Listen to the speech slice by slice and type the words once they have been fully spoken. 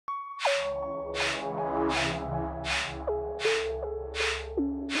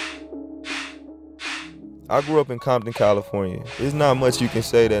I grew up in Compton, California. There's not much you can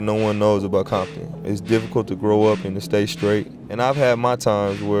say that no one knows about Compton. It's difficult to grow up and to stay straight. And I've had my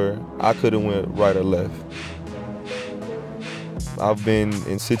times where I could have went right or left. I've been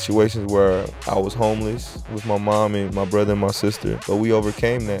in situations where I was homeless with my mom and my brother and my sister, but we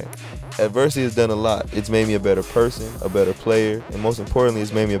overcame that. Adversity has done a lot. It's made me a better person, a better player, and most importantly,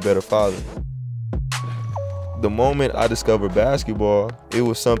 it's made me a better father. The moment I discovered basketball, it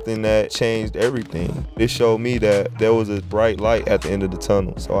was something that changed everything. It showed me that there was a bright light at the end of the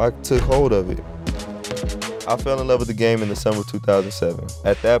tunnel, so I took hold of it. I fell in love with the game in the summer of 2007.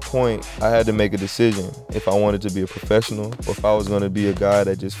 At that point, I had to make a decision if I wanted to be a professional or if I was going to be a guy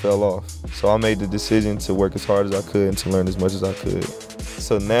that just fell off. So I made the decision to work as hard as I could and to learn as much as I could.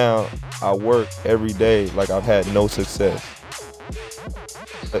 So now I work every day like I've had no success.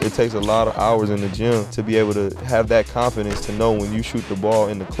 It takes a lot of hours in the gym to be able to have that confidence to know when you shoot the ball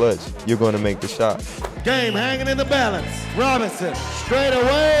in the clutch, you're going to make the shot. Game hanging in the balance. Robinson, straight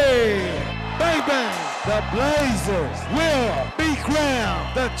away. Bang, bang. The Blazers will be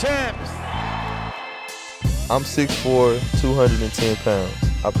crowned the champs. I'm 6'4", 210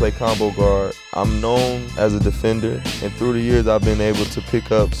 pounds. I play combo guard. I'm known as a defender, and through the years I've been able to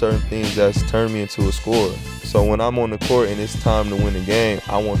pick up certain things that's turned me into a scorer. So when I'm on the court and it's time to win the game,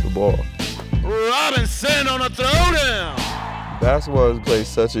 I want the ball. Robinson on a throwdown. Basketball has played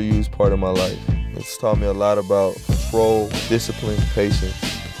such a huge part of my life. It's taught me a lot about control, discipline, patience.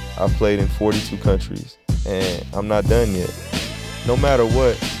 I've played in 42 countries, and I'm not done yet. No matter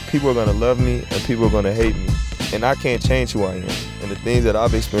what, people are gonna love me and people are gonna hate me. And I can't change who I am. And the things that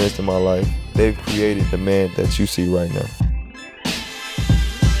I've experienced in my life, they've created the man that you see right now.